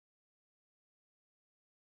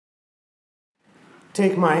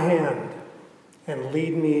Take my hand and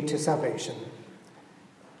lead me to salvation.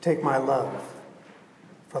 Take my love,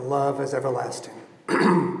 for love is everlasting.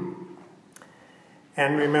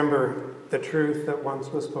 And remember the truth that once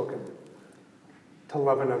was spoken. To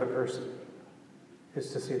love another person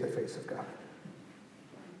is to see the face of God.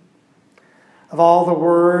 Of all the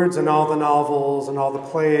words and all the novels and all the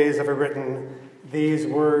plays ever written, these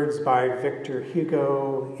words by Victor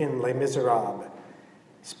Hugo in Les Miserables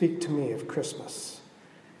speak to me of Christmas.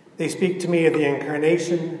 They speak to me of the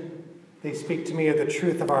Incarnation. They speak to me of the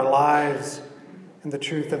truth of our lives and the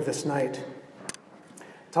truth of this night.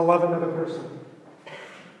 To love another person,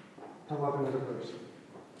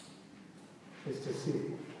 is to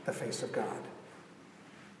see the face of God.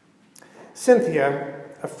 Cynthia,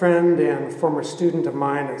 a friend and former student of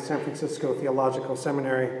mine at San Francisco Theological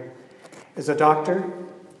Seminary, is a doctor,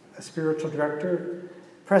 a spiritual director,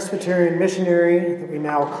 Presbyterian missionary that we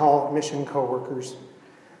now call mission co-workers,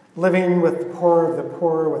 living with the poor of the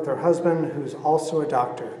poor with her husband, who's also a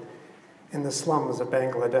doctor, in the slums of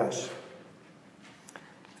Bangladesh.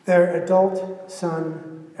 Their adult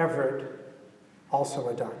son, Everett, also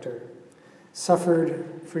a doctor,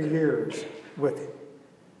 suffered for years with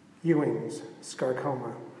Ewing's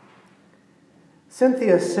sarcoma.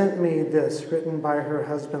 Cynthia sent me this, written by her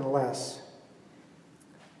husband Les,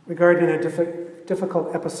 regarding a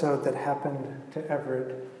difficult episode that happened to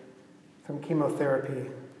Everett from chemotherapy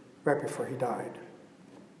right before he died.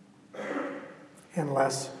 And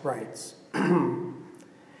Les writes,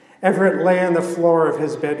 Everett lay on the floor of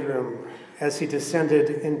his bedroom as he descended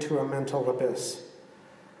into a mental abyss.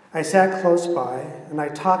 I sat close by and I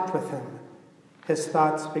talked with him, his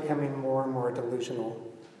thoughts becoming more and more delusional.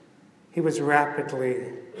 He was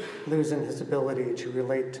rapidly losing his ability to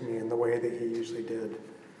relate to me in the way that he usually did.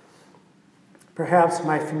 Perhaps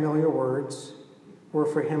my familiar words were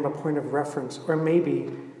for him a point of reference, or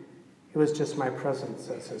maybe it was just my presence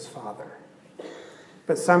as his father.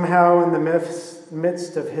 But somehow in the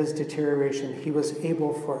midst of his deterioration, he was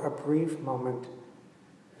able for a brief moment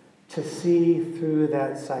to see through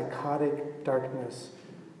that psychotic darkness,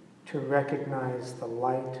 to recognize the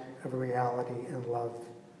light of reality and love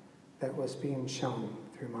that was being shown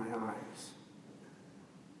through my eyes.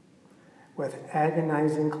 With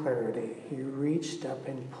agonizing clarity, he reached up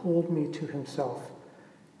and pulled me to himself,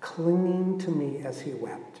 clinging to me as he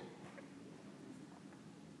wept.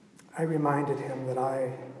 I reminded him that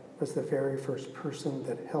I was the very first person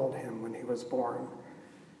that held him when he was born,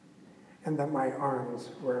 and that my arms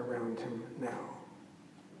were around him now.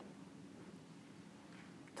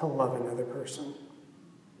 To love another person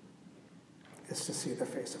is to see the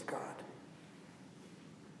face of God.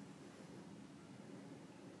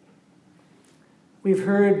 We've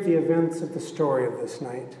heard the events of the story of this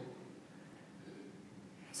night.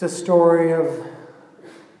 It's a story of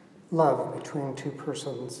love between two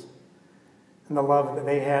persons, and the love that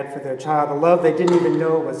they had for their child, a love they didn't even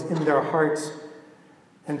know was in their hearts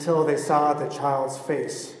until they saw the child's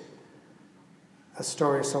face. A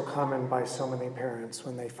story so common by so many parents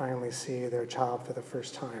when they finally see their child for the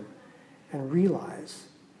first time and realize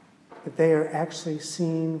that they are actually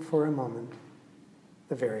seeing for a moment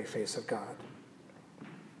the very face of God.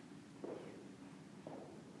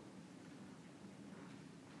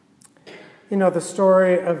 You know, the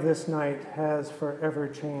story of this night has forever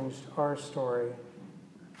changed our story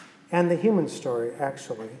and the human story,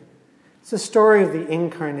 actually. It's the story of the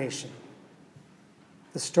Incarnation,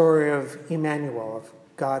 the story of Emmanuel, of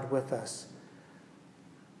God with us.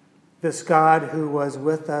 This God who was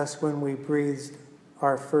with us when we breathed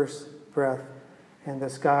our first breath, and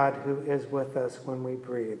this God who is with us when we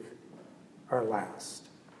breathe our last.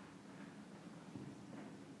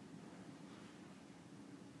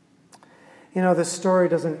 You know, this story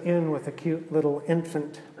doesn't end with a cute little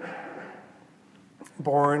infant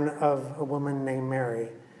born of a woman named Mary.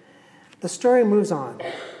 The story moves on.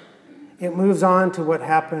 It moves on to what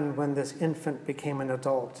happened when this infant became an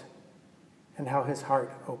adult and how his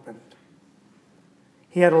heart opened.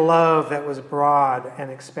 He had a love that was broad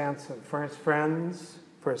and expansive for his friends,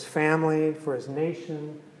 for his family, for his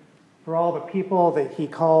nation, for all the people that he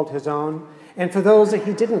called his own, and for those that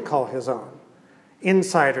he didn't call his own.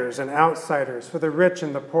 Insiders and outsiders, for the rich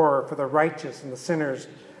and the poor, for the righteous and the sinners,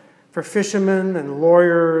 for fishermen and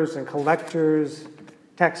lawyers and collectors,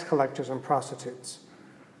 tax collectors and prostitutes.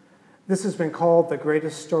 This has been called the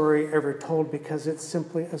greatest story ever told because it's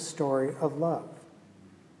simply a story of love.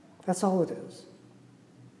 That's all it is.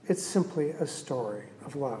 It's simply a story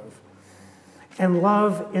of love. And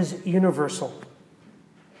love is universal.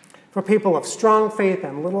 For people of strong faith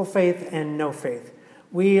and little faith and no faith,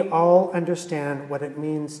 We all understand what it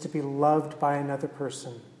means to be loved by another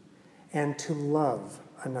person and to love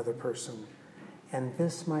another person. And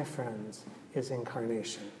this, my friends, is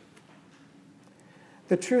incarnation.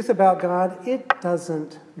 The truth about God, it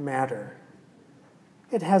doesn't matter.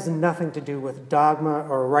 It has nothing to do with dogma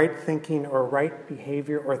or right thinking or right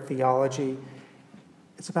behavior or theology.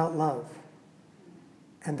 It's about love.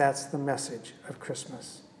 And that's the message of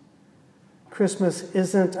Christmas. Christmas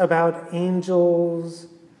isn't about angels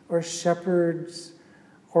or shepherds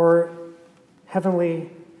or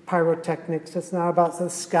heavenly pyrotechnics. It's not about the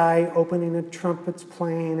sky opening and trumpets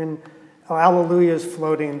playing and alleluias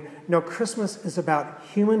floating. No, Christmas is about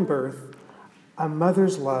human birth, a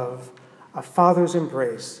mother's love, a father's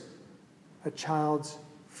embrace, a child's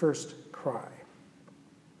first cry.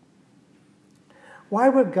 Why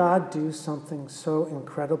would God do something so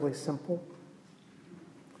incredibly simple?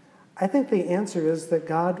 I think the answer is that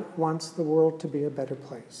God wants the world to be a better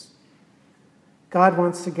place. God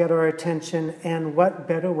wants to get our attention, and what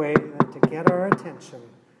better way than to get our attention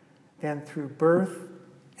than through birth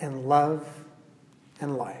and love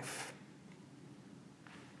and life?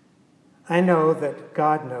 I know that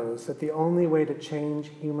God knows that the only way to change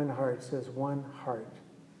human hearts is one heart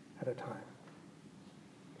at a time.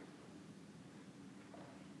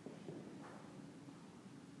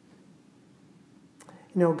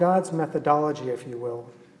 You know, God's methodology, if you will,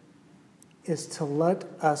 is to let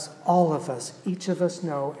us, all of us, each of us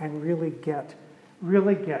know and really get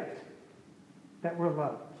that we're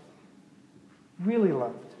loved.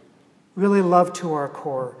 Really loved to our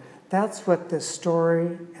core. That's what this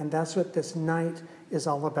story and that's what this night is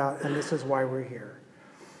all about, and this is why we're here.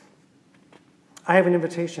 I have an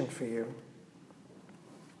invitation for you,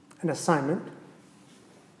 an assignment.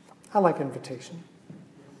 I like invitation.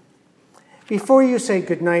 Before you say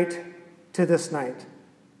goodnight to this night,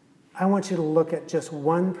 I want you to look at just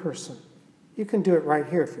one person. You can do it right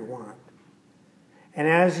here if you want. And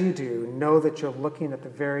as you do, know that you're looking at the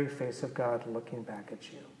very face of God looking back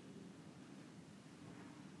at you.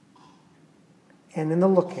 And in the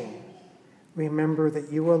looking, remember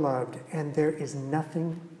that you are loved and there is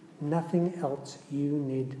nothing else you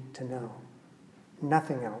need to know.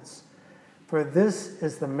 Nothing else. For this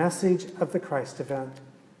is the message of the Christ event.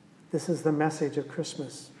 This is the message of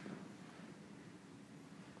Christmas.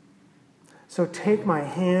 So take my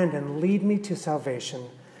hand and lead me to salvation.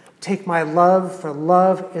 Take my love, for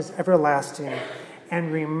love is everlasting.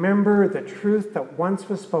 And remember the truth that once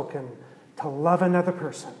was spoken, to love another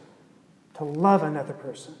person. To love another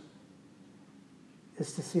person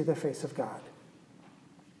is to see the face of God.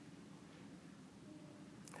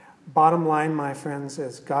 Bottom line, my friends,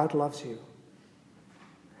 is God loves you.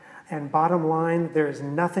 And bottom line, there is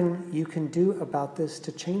nothing you can do about this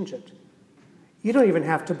to change it. You don't even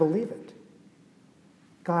have to believe it.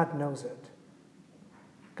 God knows it.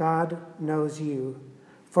 God knows you.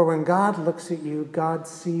 For when God looks at you, God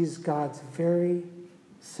sees God's very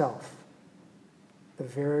self, the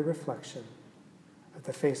very reflection of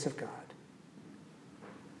the face of God.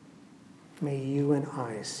 May you and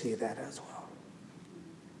I see that as well.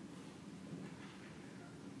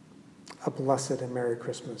 A blessed and Merry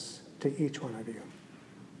Christmas to each one of you.